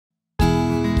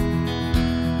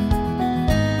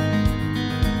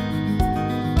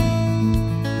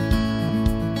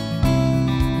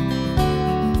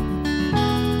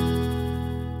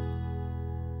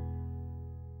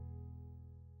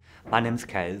My name's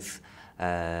Kez.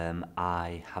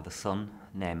 I have a son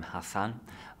named Hassan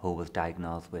who was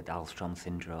diagnosed with Alström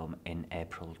syndrome in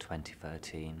April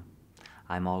 2013.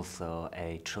 I'm also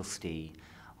a trustee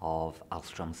of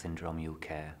Alström Syndrome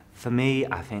UK. For me,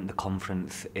 I think the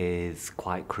conference is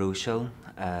quite crucial.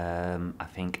 I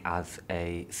think as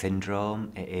a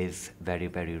syndrome, it is very,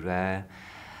 very rare,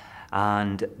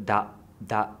 and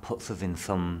that puts us in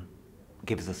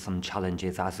gives us some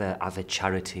challenges as a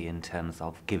charity in terms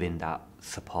of giving that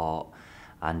support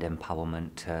and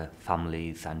empowerment to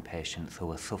families and patients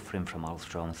who are suffering from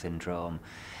Alström syndrome.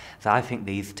 So I think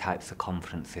these types of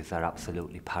conferences are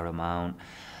absolutely paramount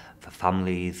for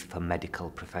families, for medical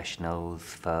professionals,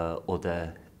 for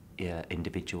other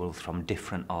individuals from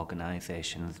different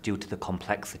organisations. Due to the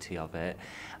complexity of it,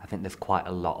 I think there's quite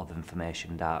a lot of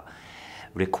information that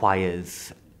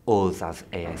requires us as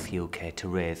ASUK to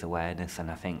raise awareness,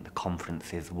 and I think the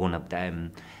conference is one of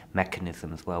them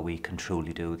mechanisms where we can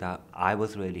truly do that. I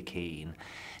was really keen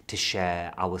to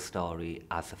share our story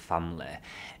as a family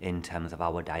in terms of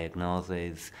our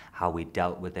diagnosis, how we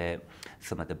dealt with it,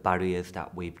 some of the barriers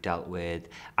that we've dealt with,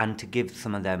 and to give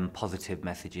some of them positive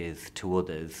messages to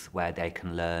others where they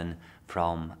can learn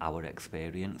from our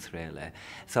experience, really.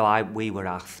 So we were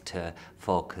asked to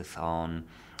focus on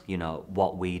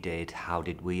what we did, how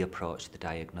did we approach the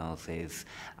diagnosis,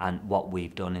 and what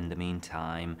we've done in the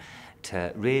meantime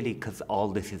to really, because all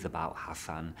this is about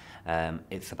Hassan,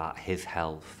 it's about his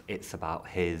health, it's about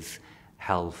his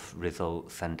health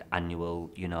results and annual,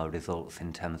 results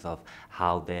in terms of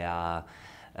how they are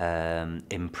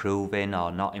improving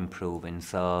or not improving.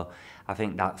 So I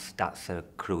think that's a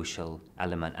crucial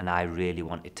element, and I really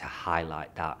wanted to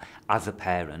highlight that. As a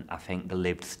parent, I think the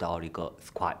lived story is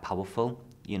quite powerful.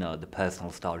 The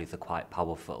personal stories are quite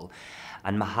powerful.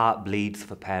 And my heart bleeds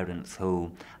for parents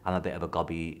who, I'm a bit of a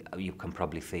gobby, you can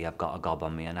probably see I've got a gob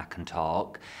on me and I can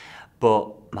talk.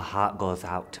 But my heart goes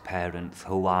out to parents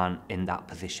who aren't in that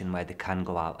position where they can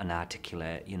go out and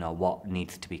articulate, what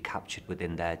needs to be captured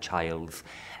within their child's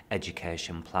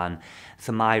education plan.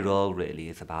 So my role really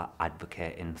is about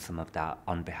advocating some of that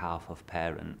on behalf of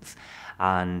parents.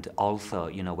 And also,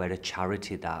 we're a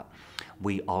charity that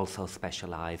we also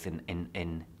specialise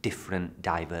in different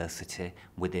diversity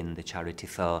within the charity.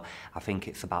 So I think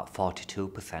it's about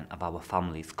 42% of our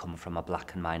families come from a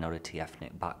black and minority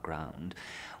ethnic background,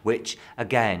 which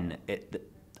again,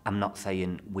 I'm not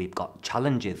saying we've got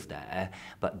challenges there,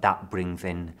 but that brings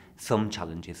in some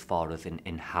challenges for us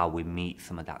in how we meet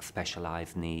some of that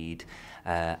specialised need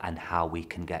and how we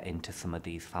can get into some of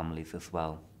these families as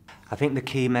well. I think the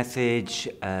key message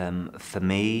for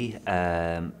me,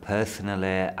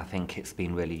 personally, I think it's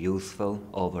been really useful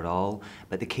overall,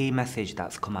 but the key message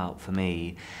that's come out for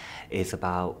me is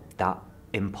about that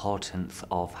importance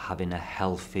of having a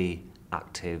healthy,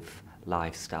 active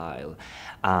lifestyle,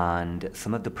 and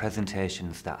some of the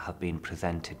presentations that have been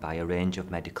presented by a range of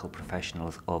medical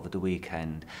professionals over the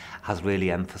weekend has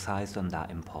really emphasised on that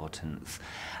importance.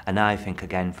 And I think,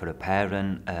 again, for a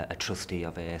parent, a trustee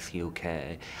of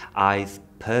ASUK, I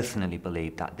personally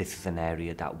believe that this is an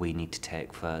area that we need to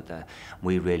take further.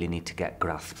 We really need to get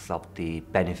grasps of the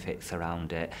benefits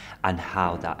around it and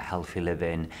how that healthy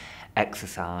living,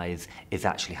 exercise is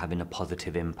actually having a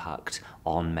positive impact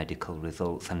on medical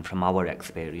results. And from our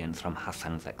experience, from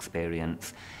Hassan's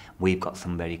experience, we've got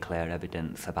some very clear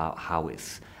evidence about how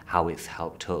it's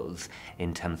helped us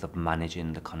in terms of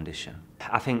managing the condition.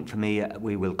 I think for me,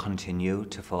 we will continue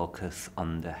to focus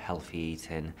on the healthy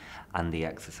eating and the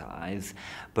exercise,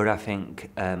 but I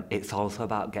think it's also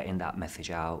about getting that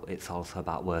message out. It's also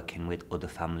about working with other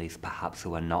families perhaps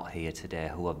who are not here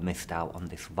today, who have missed out on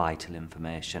this vital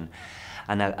information.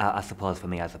 And I suppose for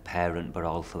me as a parent, but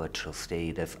also a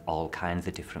trustee, there's all kinds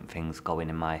of different things going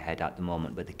in my head at the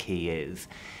moment, but the key is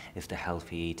the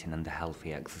healthy eating and the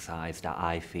healthy exercise that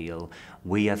I feel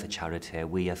we as a charity,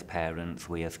 we as parents,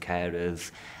 we as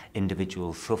carers,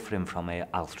 individuals suffering from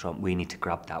Alström, we need to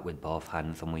grab that with both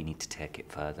hands and we need to take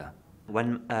it further.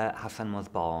 When Hassan was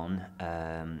born,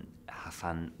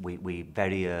 Hassan, we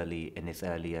very early in his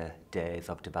earlier days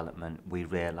of development, we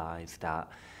realised that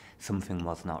something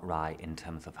was not right in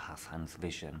terms of Hassan's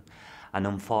vision. And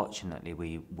unfortunately,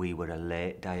 we were a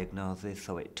late diagnosis,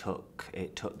 so it took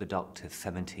the doctors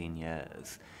 17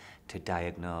 years to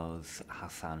diagnose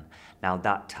Hassan. Now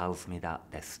that tells me that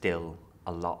there's still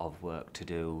a lot of work to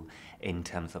do in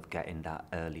terms of getting that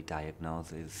early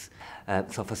diagnosis.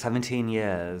 So for 17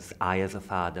 years, I as a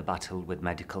father battled with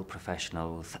medical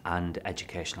professionals and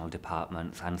educational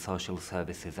departments and social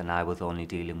services, and I was only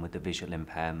dealing with the visual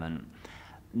impairment,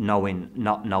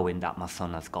 not knowing that my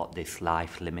son has got this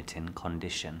life-limiting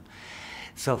condition.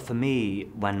 So for me,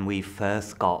 when we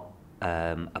first got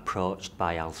approached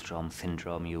by Alstrom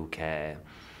Syndrome UK,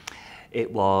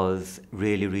 it was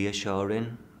really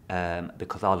reassuring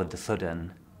because all of a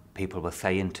sudden people were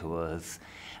saying to us,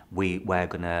 we're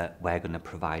gonna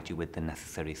provide you with the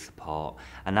necessary support.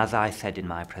 And as I said in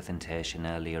my presentation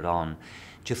earlier on,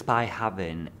 just by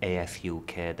having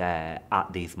ASUK there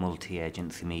at these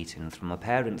multi-agency meetings, from a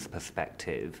parent's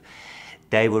perspective,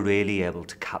 they were really able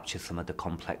to capture some of the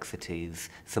complexities,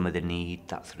 some of the need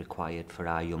that's required for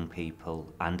our young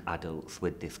people and adults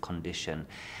with this condition.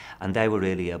 And they were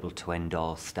really able to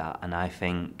endorse that. And I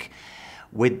think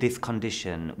with this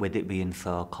condition, with it being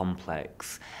so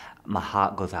complex, my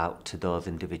heart goes out to those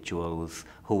individuals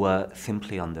who are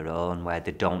simply on their own, where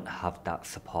they don't have that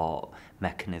support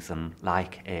mechanism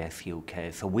like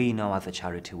ASUK. So we know as a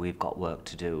charity we've got work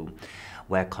to do.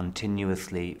 We're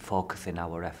continuously focusing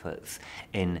our efforts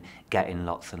in getting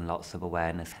lots and lots of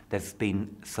awareness. There's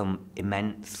been some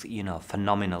immense,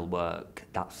 phenomenal work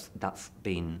that's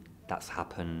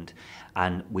happened,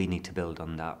 and we need to build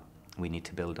on that. We need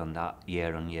to build on that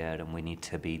year on year, and we need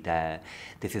to be there.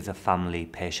 This is a family,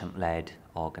 patient-led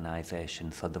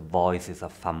organisation, so the voices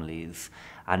of families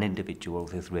and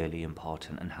individuals is really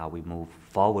important, and how we move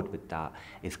forward with that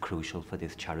is crucial for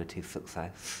this charity's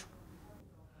success.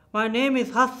 My name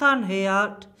is Hassan.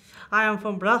 I am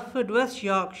from Bradford, West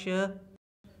Yorkshire.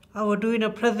 I was doing a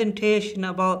presentation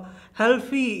about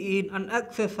healthy eating and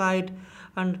exercise,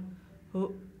 and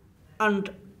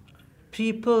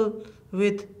people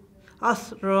with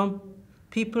Asram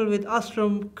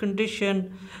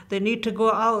condition, they need to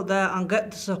go out there and get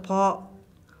the support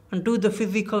and do the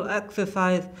physical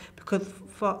exercise, because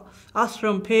for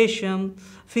Asram patients,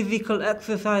 physical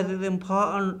exercise is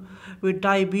important with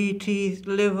diabetes,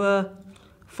 liver,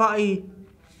 fatty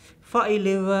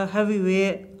liver, heavy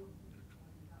weight.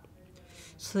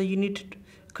 So you need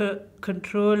to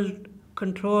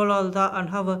control all that and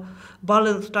have a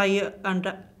balanced diet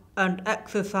and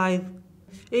exercise.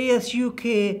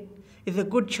 ASUK is a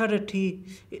good charity.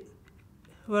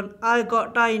 When I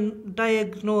got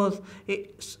diagnosed,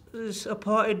 it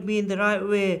supported me in the right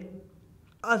way.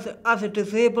 As a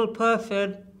disabled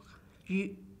person,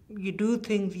 you do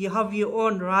things, you have your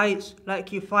own rights,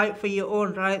 like you fight for your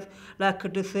own rights like a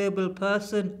disabled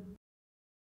person.